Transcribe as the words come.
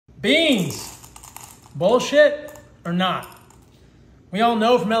Beans, bullshit or not? We all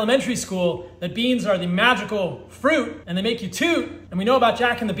know from elementary school that beans are the magical fruit and they make you toot, and we know about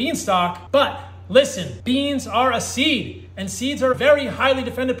Jack and the Beanstalk, but listen, beans are a seed, and seeds are very highly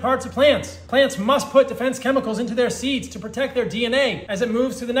defended parts of plants. Plants must put defense chemicals into their seeds to protect their DNA as it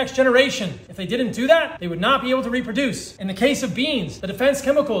moves to the next generation. If they didn't do that, they would not be able to reproduce. In the case of beans, the defense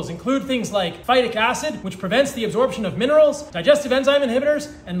chemicals include things like phytic acid, which prevents the absorption of minerals, digestive enzyme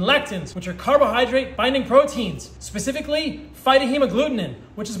inhibitors, and lectins, which are carbohydrate-binding proteins. Specifically, phytohemagglutinin,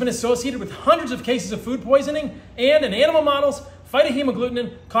 which has been associated with hundreds of cases of food poisoning, and in animal models,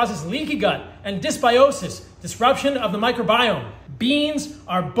 phytohemagglutinin causes leaky gut and dysbiosis, disruption of the microbiome. Beans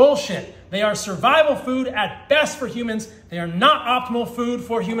are bullshit. They are survival food at best for humans. They are not optimal food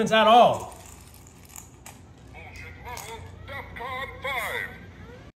for humans at all.